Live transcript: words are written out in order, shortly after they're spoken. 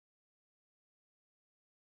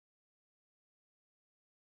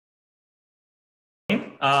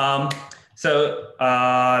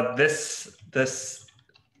This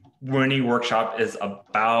Mini-workshop is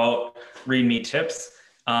about README tips,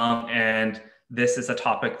 and this is a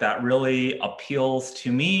topic that really appeals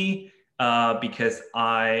to me because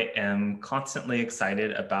I am constantly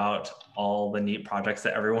excited about all the neat projects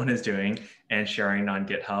that everyone is doing and sharing on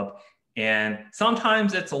GitHub. And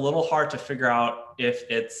sometimes it's a little hard to figure out if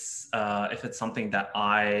it's something that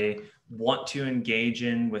I want to engage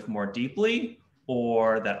in with more deeply,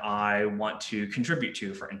 or that I want to contribute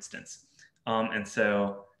to, for instance. And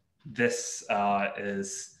so this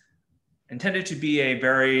is intended to be a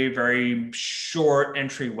very, very short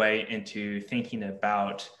entryway into thinking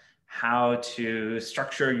about how to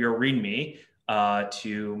structure your README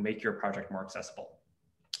to make your project more accessible.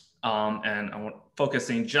 And I'm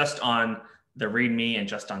focusing just on the README and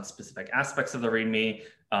just on specific aspects of the README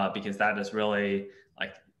because that is really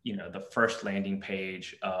like, you know, the first landing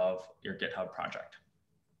page of your GitHub project.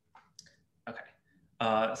 Okay,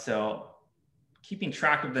 so keeping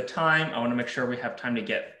track of the time, I want to make sure we have time to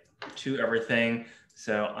get to everything.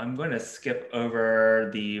 So I'm going to skip over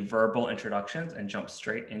the verbal introductions and jump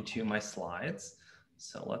straight into my slides.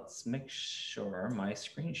 So let's make sure my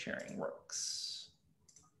screen sharing works.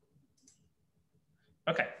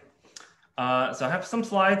 Okay, so I have some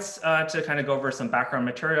slides to kind of go over some background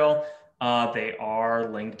material. They are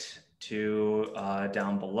linked to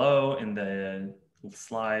down below in the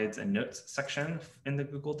slides and notes section in the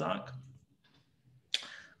Google Doc.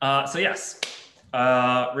 So yes,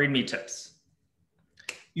 README tips.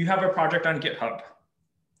 You have a project on GitHub.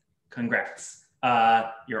 Congrats.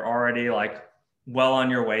 You're already like well on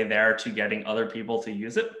your way there to getting other people to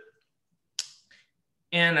use it.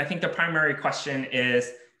 And I think the primary question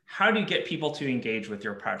is, how do you get people to engage with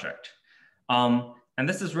your project? And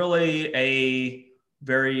this is really a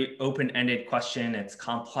very open-ended question. It's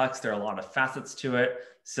complex. There are a lot of facets to it.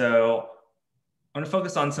 So I'm going to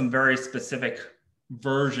focus on some very specific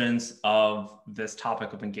versions of this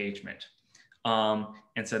topic of engagement.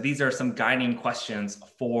 And so these are some guiding questions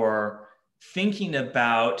for thinking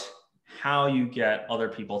about how you get other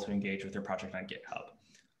people to engage with your project on GitHub.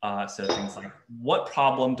 So things like, what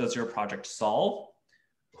problem does your project solve?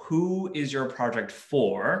 Who is your project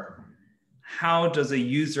for? How does a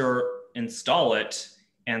user install it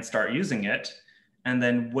and start using it? And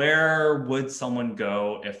then where would someone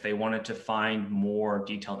go if they wanted to find more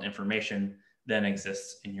detailed information than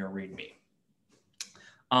exists in your README?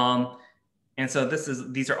 And so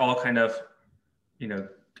these are all kind of, you know,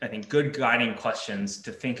 I think good guiding questions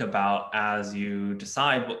to think about as you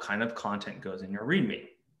decide what kind of content goes in your README.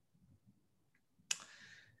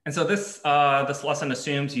 And so this lesson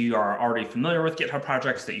assumes you are already familiar with GitHub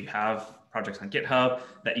projects, that you have projects on GitHub,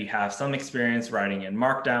 that you have some experience writing in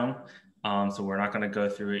Markdown. So we're not going to go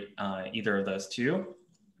through either of those two.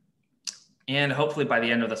 And hopefully by the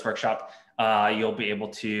end of this workshop, you'll be able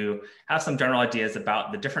to have some general ideas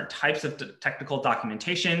about the different types of technical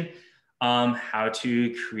documentation, how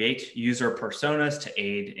to create user personas to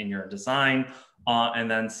aid in your design, and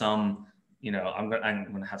then some, you know, I'm going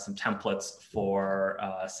to have some templates for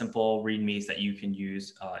simple READMEs that you can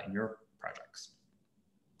use in your projects.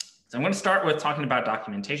 So I'm going to start with talking about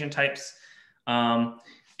documentation types.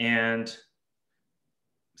 And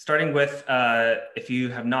starting with, if you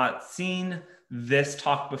have not seen this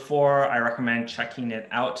talk before, I recommend checking it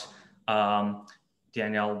out.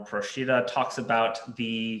 Danielle Proshida talks about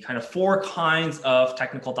the kind of 4 kinds of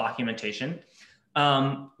technical documentation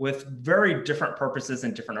with very different purposes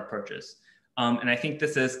and different approaches. And I think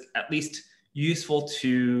this is at least useful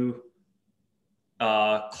to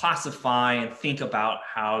classify and think about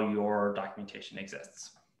how your documentation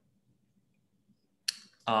exists.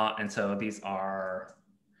 And so these are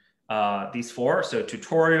these 4. So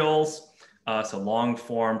tutorials, so long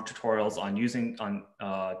form tutorials on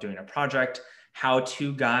doing a project,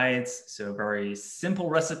 how-to guides, so very simple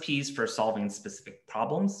recipes for solving specific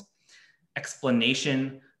problems,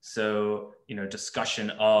 explanation, so, you know,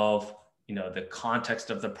 discussion of, you know, the context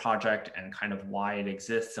of the project and kind of why it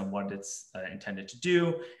exists and what it's intended to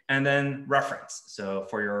do. And then reference. So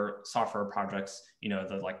for your software projects, you know,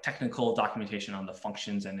 the like technical documentation on the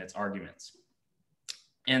functions and its arguments.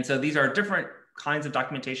 And so these are different kinds of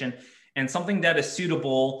documentation, and something that is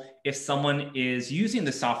suitable if someone is using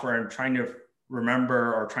the software and trying to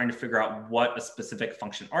remember or trying to figure out what a specific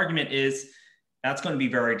function argument is. That's going to be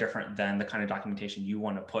very different than the kind of documentation you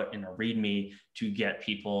want to put in a README to get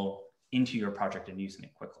people into your project and using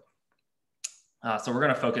it quickly. So we're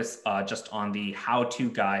going to focus just on the how-to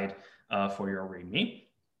guide for your README.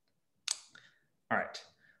 All right.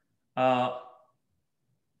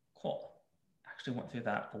 Cool. Actually went through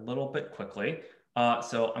that a little bit quickly.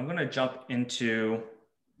 So I'm going to jump into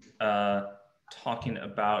talking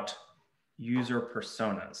about user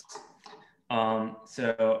personas.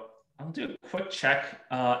 So I'll do a quick check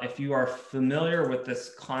if you are familiar with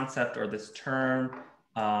this concept or this term.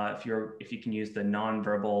 If you can use the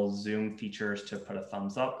nonverbal Zoom features to put a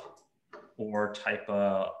thumbs up or type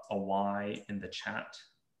a Y in the chat.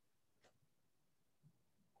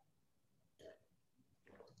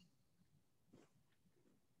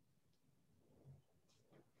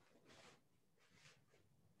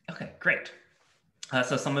 Okay, great.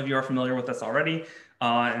 So some of you are familiar with this already,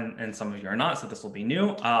 and some of you are not, so this will be new.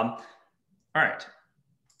 All right.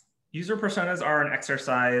 User personas are an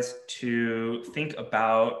exercise to think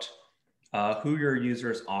about who your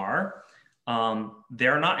users are.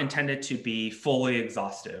 They're not intended to be fully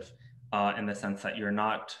exhaustive in the sense that you're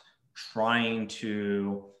not trying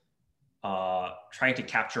to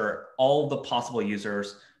capture all the possible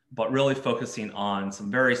users, but really focusing on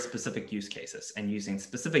some very specific use cases and using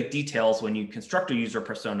specific details when you construct a user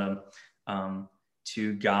persona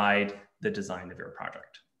to guide the design of your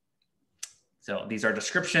project. So these are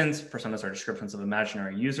descriptions. Personas are descriptions of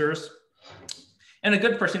imaginary users. And a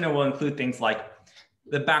good persona will include things like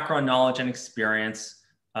the background knowledge and experience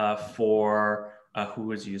for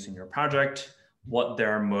who is using your project, what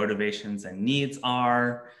their motivations and needs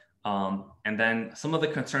are, and then some of the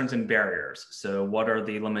concerns and barriers. So what are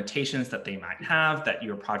the limitations that they might have that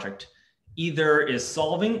your project either is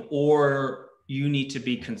solving or you need to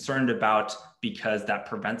be concerned about because that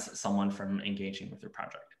prevents someone from engaging with your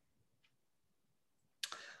project.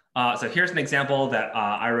 So here's an example that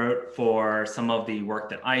I wrote for some of the work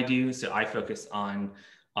that I do. So I focus on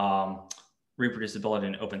reproducibility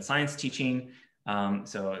in open science teaching.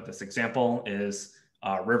 So this example is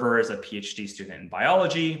River is a PhD student in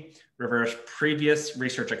biology. River's previous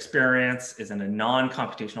research experience is in a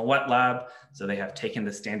non-computational wet lab. So they have taken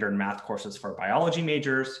the standard math courses for biology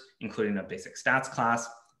majors, including a basic stats class.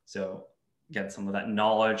 So again, some of that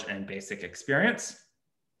knowledge and basic experience.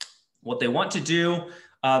 What they want to do,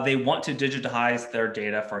 they want to digitize their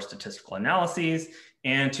data for statistical analyses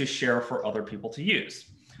and to share for other people to use.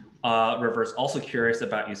 River is also curious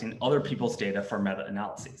about using other people's data for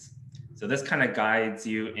meta-analyses. So this kind of guides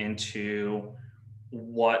you into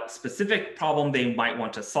what specific problem they might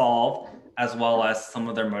want to solve, as well as some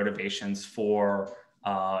of their motivations for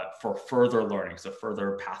further learning, so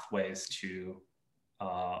further pathways to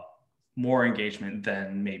more engagement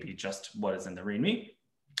than maybe just what is in the README.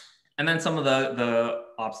 And then some of the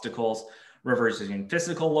obstacles. River is using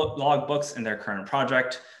physical logbooks in their current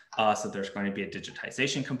project. So there's going to be a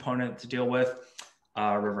digitization component to deal with.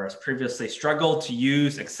 River has previously struggled to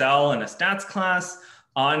use Excel in a stats class,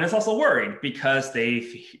 and is also worried because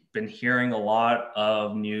they've been hearing a lot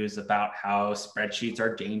of news about how spreadsheets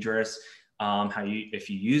are dangerous, if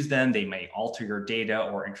you use them, they may alter your data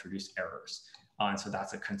or introduce errors. And so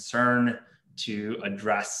that's a concern to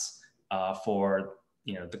address for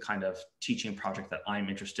the kind of teaching project that I'm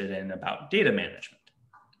interested in about data management.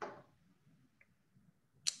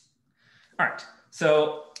 All right,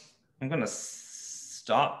 so I'm going to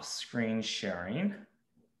stop screen sharing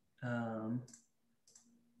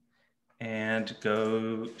and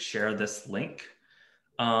go share this link.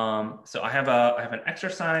 So I have an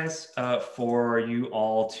exercise for you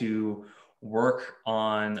all to work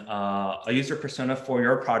on a user persona for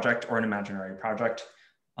your project or an imaginary project.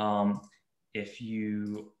 If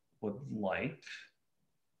you would like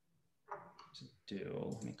to do,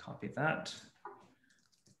 let me copy that.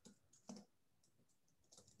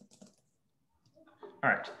 All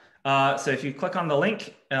right, so if you click on the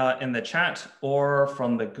link in the chat or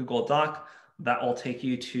from the Google Doc, that will take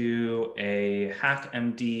you to a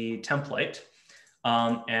HackMD template.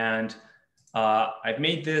 And I've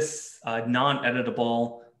made this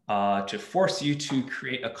non-editable to force you to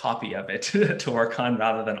create a copy of it to work on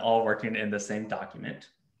rather than all working in the same document.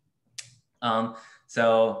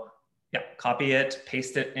 So yeah, copy it,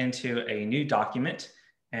 paste it into a new document.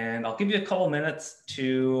 And I'll give you a couple minutes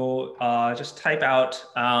to just type out,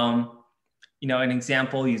 an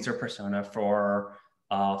example user persona for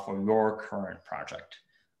your current project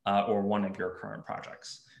or one of your current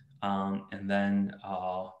projects. And then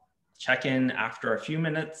check in after a few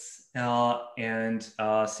minutes and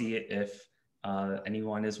see if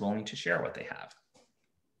anyone is willing to share what they have.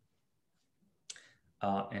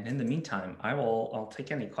 And in the meantime, I'll take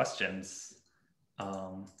any questions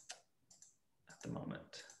at the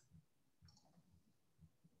moment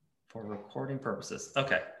for recording purposes.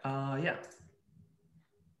 Okay, yeah.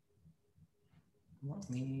 Let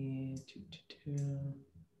me do.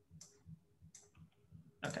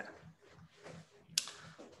 Okay.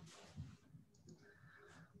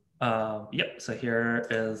 Yep, so here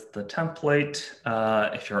is the template.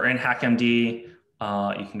 If you're in HackMD,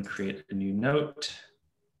 you can create a new note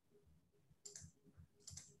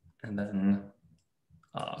and then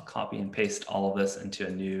copy and paste all of this into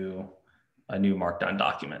a new Markdown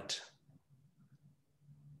document.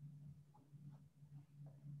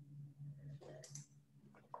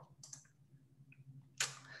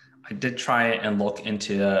 I did try and look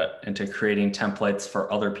into creating templates for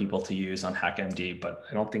other people to use on HackMD, but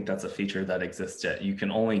I don't think that's a feature that exists yet. You can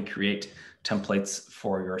only create templates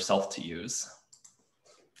for yourself to use.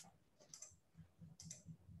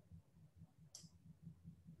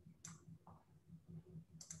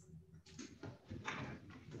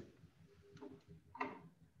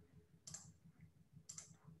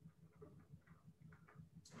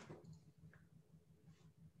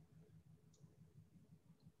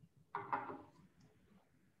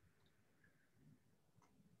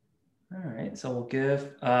 All right, so we'll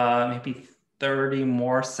give maybe 30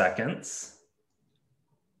 more seconds.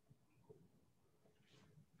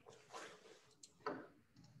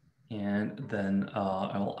 And then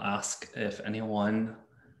I will ask if anyone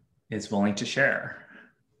is willing to share.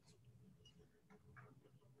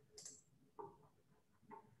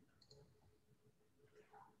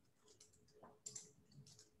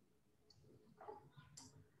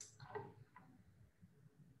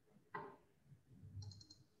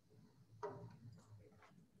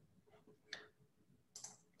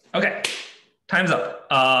 Okay, time's up.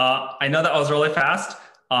 I know that was really fast,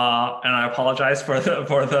 and I apologize for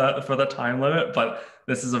the time limit, but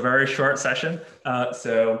this is a very short session.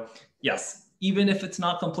 So yes, even if it's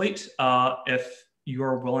not complete, if you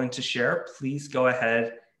are willing to share, please go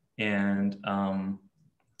ahead and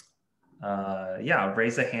yeah,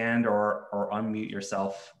 raise a hand or unmute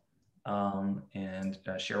yourself and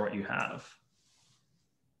share what you have.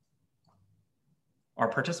 Are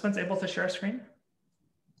participants able to share a screen?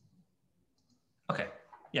 Okay,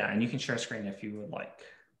 yeah, and you can share a screen if you would like.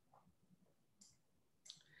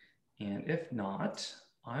 And if not,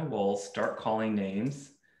 I will start calling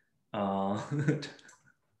names. Dominic?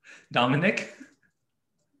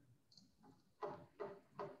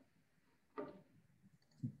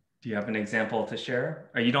 Do you have an example to share?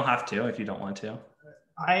 Or you don't have to if you don't want to.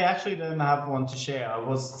 I actually didn't have one to share. I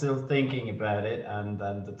was still thinking about it and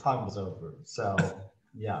then the time was over. So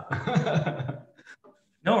yeah.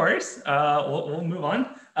 No worries. We'll move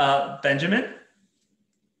on. Benjamin?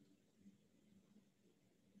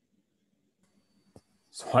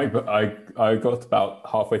 So I got about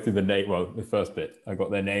halfway through the name, well, the first bit. I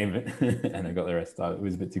got their name and I got the rest. It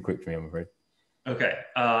was a bit too quick for me, I'm afraid. Okay.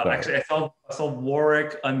 Actually, I saw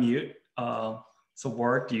Warwick unmute. So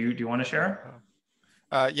Warwick, do you want to share?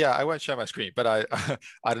 Yeah, I won't share my screen, but I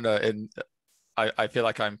don't know. I feel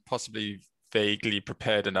like I'm possibly vaguely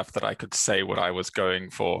prepared enough that I could say what I was going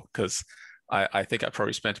for, because I think I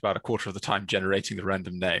probably spent about a quarter of the time generating the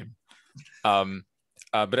random name.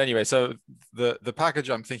 But anyway, so the package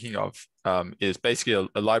I'm thinking of is basically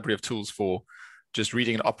a library of tools for just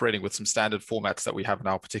reading and operating with some standard formats that we have in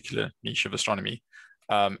our particular niche of astronomy.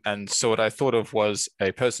 And so what I thought of was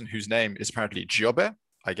a person whose name is apparently Giobe,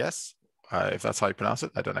 I guess, if that's how you pronounce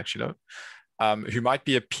it. I don't actually know. Who might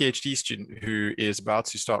be a PhD student who is about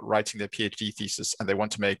to start writing their PhD thesis, and they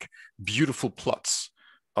want to make beautiful plots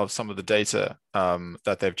of some of the data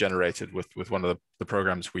that they've generated with one of the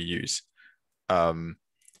programs we use.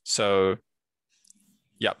 So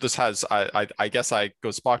yeah, this has, I guess I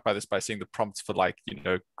got sparked by this by seeing the prompts for, like,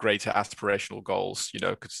 greater aspirational goals,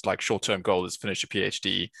 because like short-term goal is finish a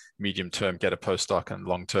PhD, medium-term get a postdoc, and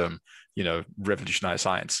long-term, revolutionize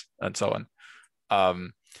science and so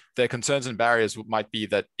on. Their concerns and barriers might be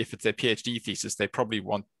that if it's their PhD thesis, they probably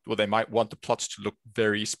want, well, they might want the plots to look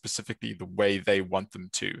very specifically the way they want them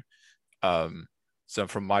to. So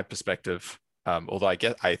from my perspective, although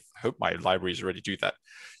I hope my libraries already do that,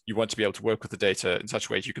 you want to be able to work with the data in such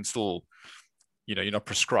a way that you can still, you're not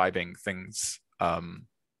prescribing things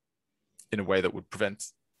in a way that would prevent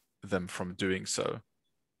them from doing so.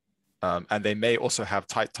 And they may also have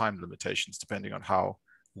tight time limitations depending on how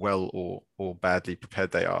well or badly prepared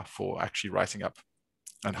they are for actually writing up,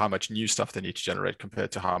 and how much new stuff they need to generate compared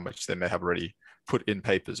to how much they may have already put in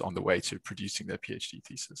papers on the way to producing their PhD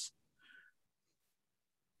thesis.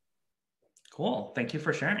 Cool, thank you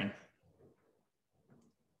for sharing.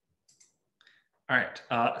 All right,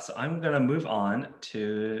 so I'm gonna move on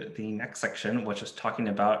to the next section, which is talking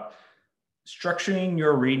about structuring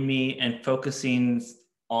your README and focusing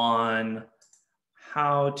on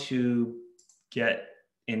how to get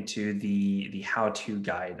into the how-to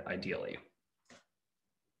guide, ideally.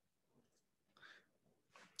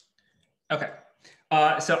 Okay,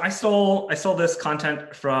 So I stole this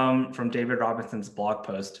content from David Robinson's blog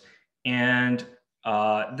post, and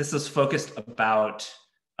this is focused about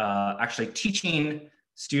actually teaching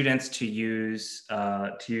students to use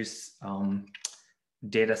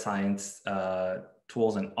data science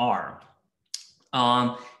tools in R.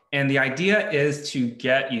 And the idea is to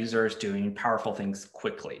get users doing powerful things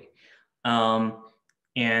quickly. And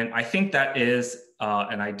I think that is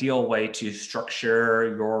an ideal way to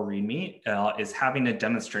structure your README is having a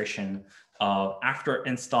demonstration of after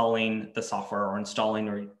installing the software or installing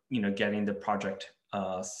or getting the project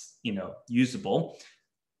usable,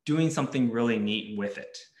 doing something really neat with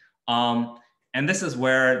it. And this is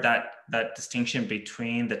where that distinction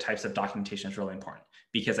between the types of documentation is really important,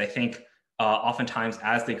 because I think oftentimes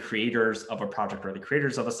as the creators of a project or the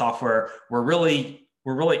creators of a software, we're really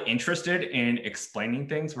interested in explaining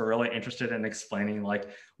things. We're really interested in explaining like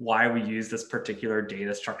why we use this particular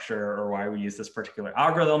data structure or why we use this particular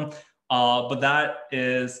algorithm. But that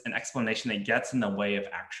is an explanation that gets in the way of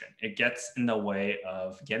action. It gets in the way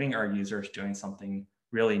of getting our users doing something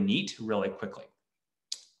really neat, really quickly.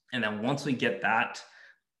 And then once we get that,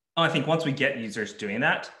 I think once we get users doing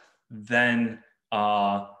that, then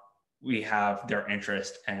we have their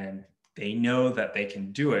interest and they know that they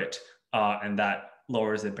can do it, and that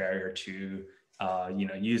lowers the barrier to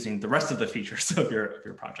using the rest of the features of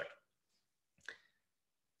your project.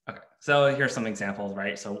 Okay, so here's some examples,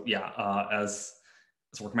 right? So yeah, as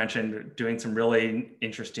Work mentioned, doing some really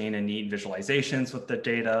interesting and neat visualizations with the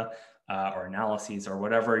data or analyses or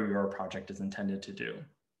whatever your project is intended to do.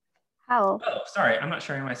 How? Oh, sorry, I'm not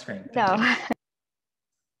sharing my screen. No. I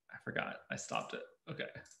forgot, I stopped it. Okay.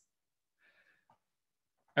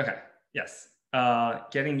 Okay, yes.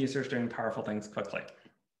 Getting users doing powerful things quickly.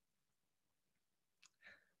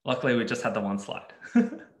 Luckily, we just had the one slide.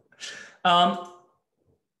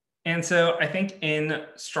 And so I think in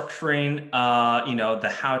structuring, the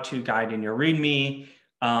how-to guide in your README,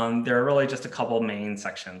 there are really just a couple main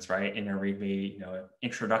sections, right? In your README,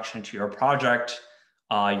 introduction to your project,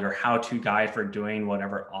 your how-to guide for doing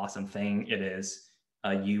whatever awesome thing it is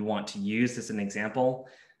you want to use as an example.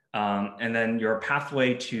 And then your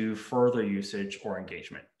pathway to further usage or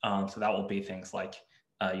engagement. So that will be things like,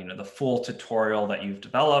 the full tutorial that you've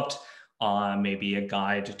developed, maybe a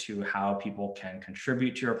guide to how people can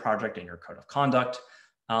contribute to your project and your code of conduct,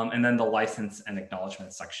 and then the license and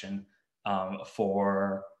acknowledgement section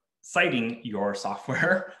for citing your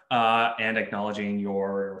software and acknowledging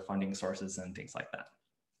your funding sources and things like that.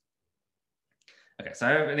 Okay, so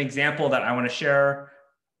I have an example that I want to share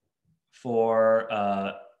for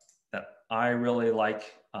that I really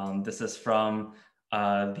like. This is from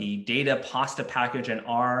the data pasta package in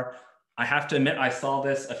R. I have to admit, I saw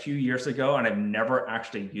this a few years ago and I've never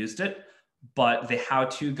actually used it, but the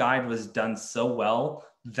how-to guide was done so well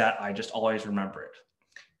that I just always remember it.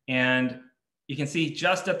 And you can see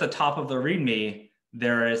just at the top of the README,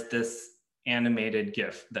 there is this animated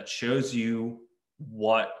GIF that shows you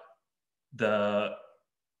what the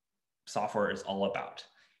software is all about.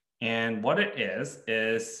 And what it is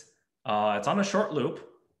it's on a short loop.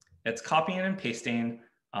 It's copying and pasting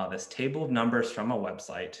this table of numbers from a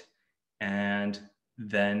website and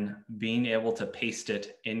then being able to paste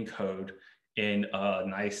it in code in a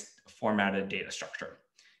nice formatted data structure.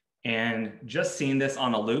 And just seeing this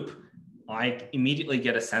on a loop, I immediately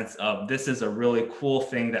get a sense of this is a really cool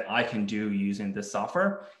thing that I can do using this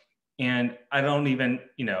software. And I don't even,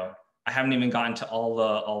 I haven't even gotten to all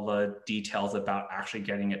the details about actually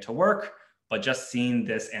getting it to work, but just seeing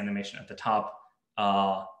this animation at the top,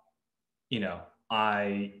 I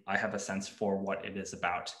have a sense for what it is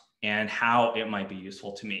about and how it might be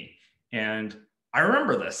useful to me. And I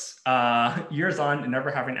remember this years on,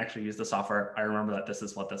 never having actually used the software. I remember that this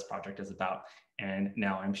is what this project is about. And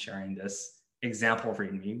now I'm sharing this example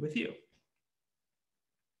README with you.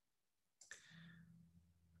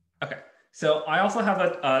 Okay, so I also have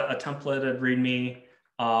a templated README,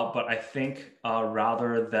 but I think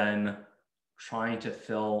rather than trying to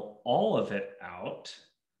fill all of it out,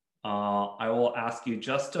 I will ask you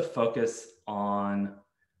just to focus on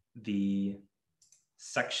the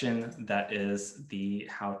section that is the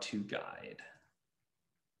how-to guide.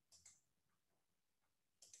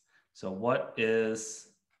 So what is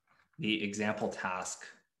the example task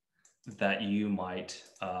that you might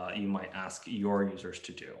ask your users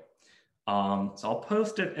to do? So I'll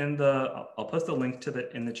post it in I'll post a link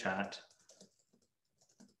to in the chat.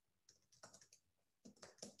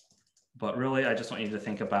 But really, I just want you to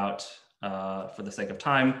think about, for the sake of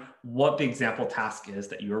time, what the example task is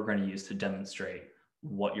that you're going to use to demonstrate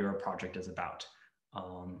what your project is about.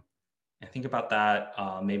 And think about that,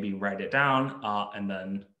 maybe write it down, and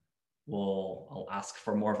then I'll ask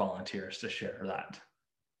for more volunteers to share that.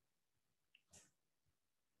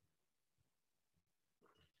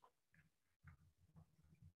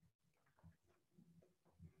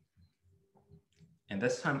 And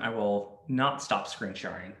this time I will not stop screen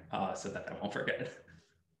sharing so that I won't forget.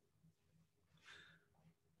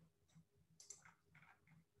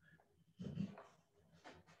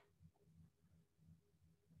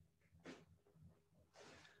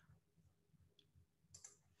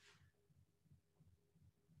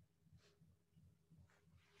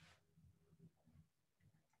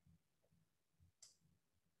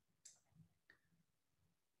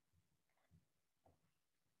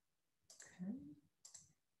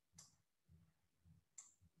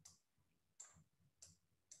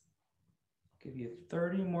 Give you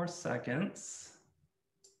 30 more seconds.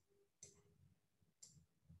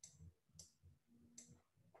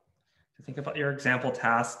 To think about your example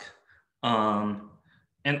task.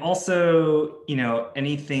 And also,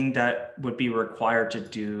 anything that would be required to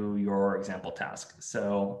do your example task.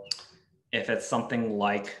 So if it's something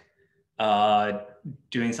like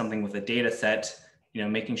doing something with a data set,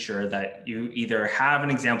 making sure that you either have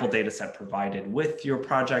an example data set provided with your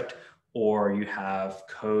project, or you have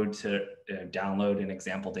code to download an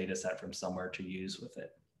example data set from somewhere to use with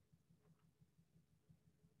it.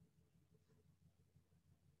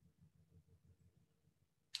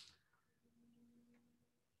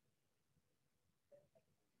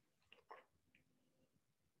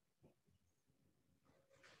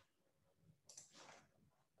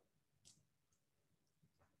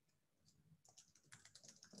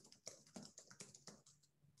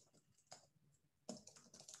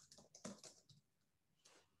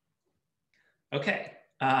 Okay,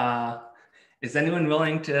 is anyone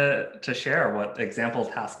willing to share what example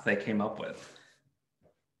task they came up with?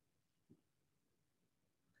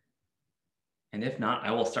 And if not,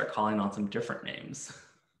 I will start calling on some different names.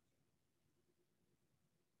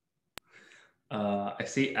 I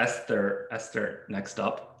see Esther next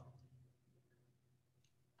up.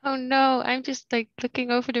 Oh no, I'm just like looking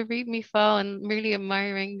over the README file and really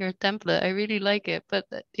admiring your template. I really like it, but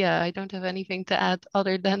yeah, I don't have anything to add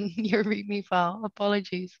other than your README file.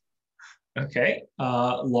 Apologies. Okay,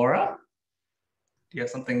 Laura, do you have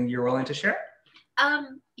something you're willing to share?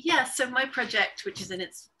 Yeah, so my project, which is in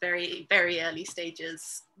its very, very early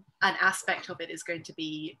stages, an aspect of it is going to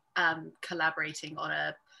be collaborating on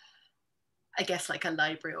I guess like a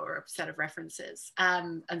library or a set of references.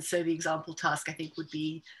 And so the example task, I think, would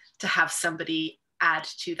be to have somebody add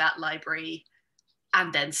to that library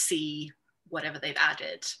and then see whatever they've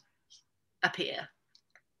added appear.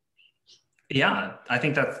 Yeah, I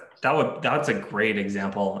think that's a great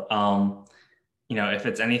example. If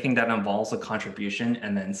it's anything that involves a contribution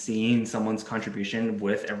and then seeing someone's contribution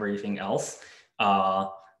with everything else,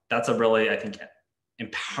 that's a really, I think,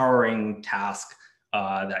 empowering task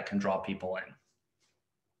that can draw people in.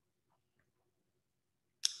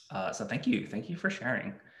 So thank you for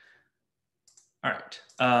sharing. All right,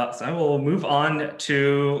 so I will move on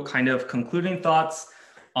to kind of concluding thoughts,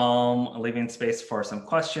 leaving space for some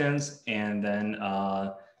questions, and then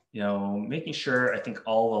making sure I think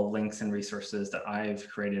all the links and resources that I've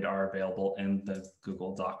created are available in the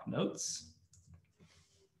Google Doc notes.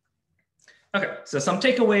 Okay, so some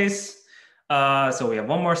takeaways. So we have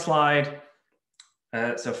one more slide.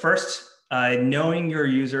 So first, knowing your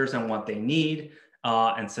users and what they need.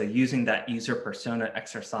 And so using that user persona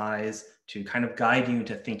exercise to kind of guide you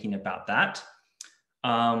into thinking about that.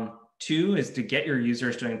 2 is to get your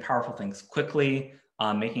users doing powerful things quickly,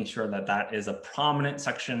 making sure that that is a prominent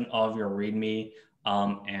section of your README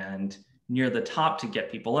and near the top to get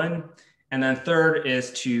people in. And then 3rd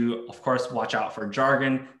is to, of course, watch out for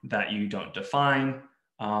jargon that you don't define.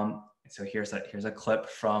 So here's a clip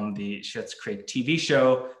from the Schitt's Creek TV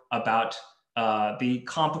show about the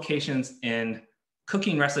complications in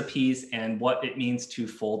cooking recipes and what it means to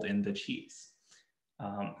fold in the cheese.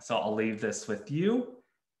 So I'll leave this with you.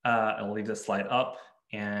 I'll leave this slide up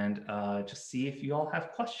and just see if you all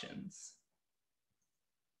have questions.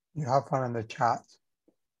 You have one in the chat.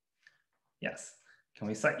 Yes. Can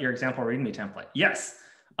we cite your example README template? Yes.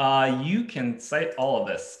 You can cite all of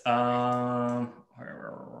this.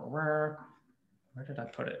 Where did I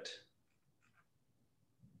put it?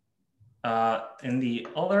 In the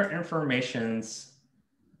other information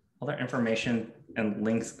and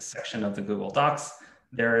links section of the Google Docs,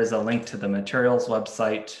 there is a link to the materials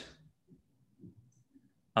website,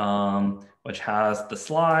 which has the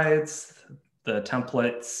slides, the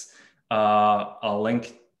templates, a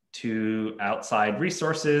link to outside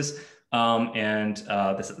resources, and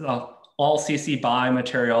this is all CC BY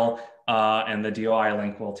material, and the DOI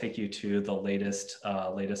link will take you to the latest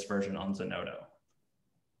version on Zenodo.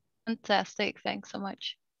 Fantastic. Thanks so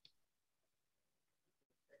much.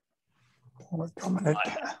 Dominic.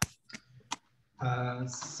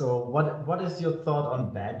 So what is your thought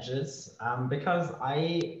on badges? Because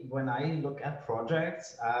when I look at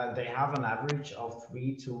projects, they have an average of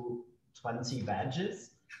 3 to 20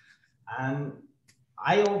 badges. And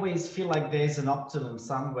I always feel like there's an optimum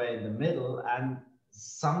somewhere in the middle, and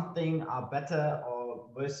something are better or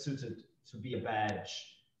worse suited to be a badge.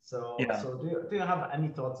 So, yeah. So do you have any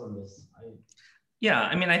thoughts on this? Yeah,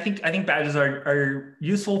 I mean, I think badges are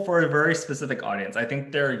useful for a very specific audience. I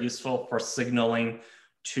think they're useful for signaling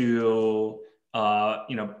to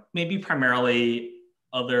maybe primarily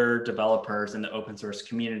other developers in the open source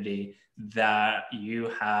community that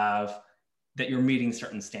you're meeting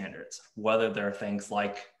certain standards, whether they're things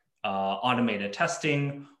like automated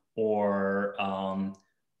testing or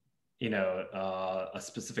a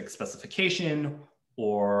specific specification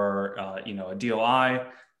or a DOI.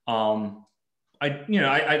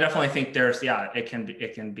 I definitely think it can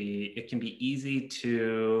be easy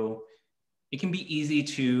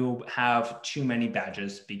to have too many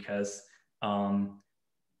badges because we're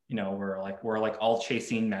like all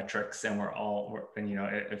chasing metrics, and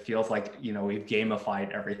it feels like we've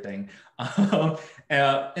gamified everything.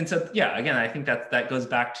 And so again, I think that goes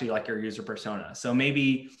back to like your user persona. So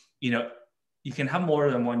maybe you can have more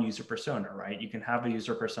than one user persona, right? You can have a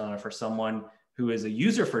user persona for someone who is a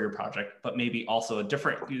user for your project, but maybe also a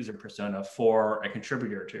different user persona for a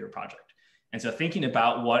contributor to your project. And so thinking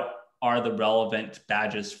about what are the relevant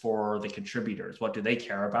badges for the contributors, what do they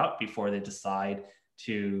care about before they decide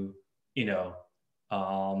to,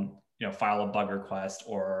 file a bug request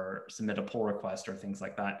or submit a pull request or things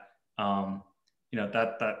like that. That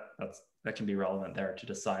can be relevant there to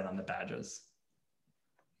decide on the badges.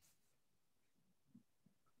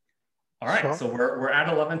 All right, sure. So we're at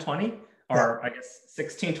 11:20. Or I guess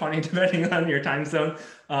 16:20, depending on your time zone.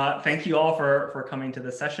 Thank you all for coming to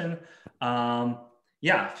this session.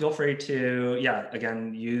 Feel free to,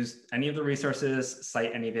 again, use any of the resources,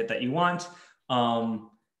 cite any of it that you want.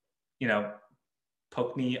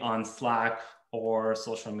 Poke me on Slack or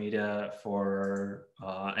social media for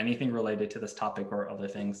anything related to this topic or other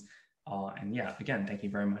things. Again, thank you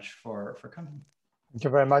very much for coming. Thank you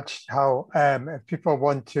very much, Hao. If people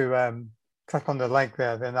want to click on the link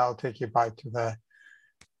there, then that'll take you back to the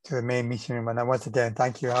main meeting room. And then once again,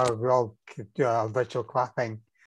 thank you, Hao. We all could do our virtual clapping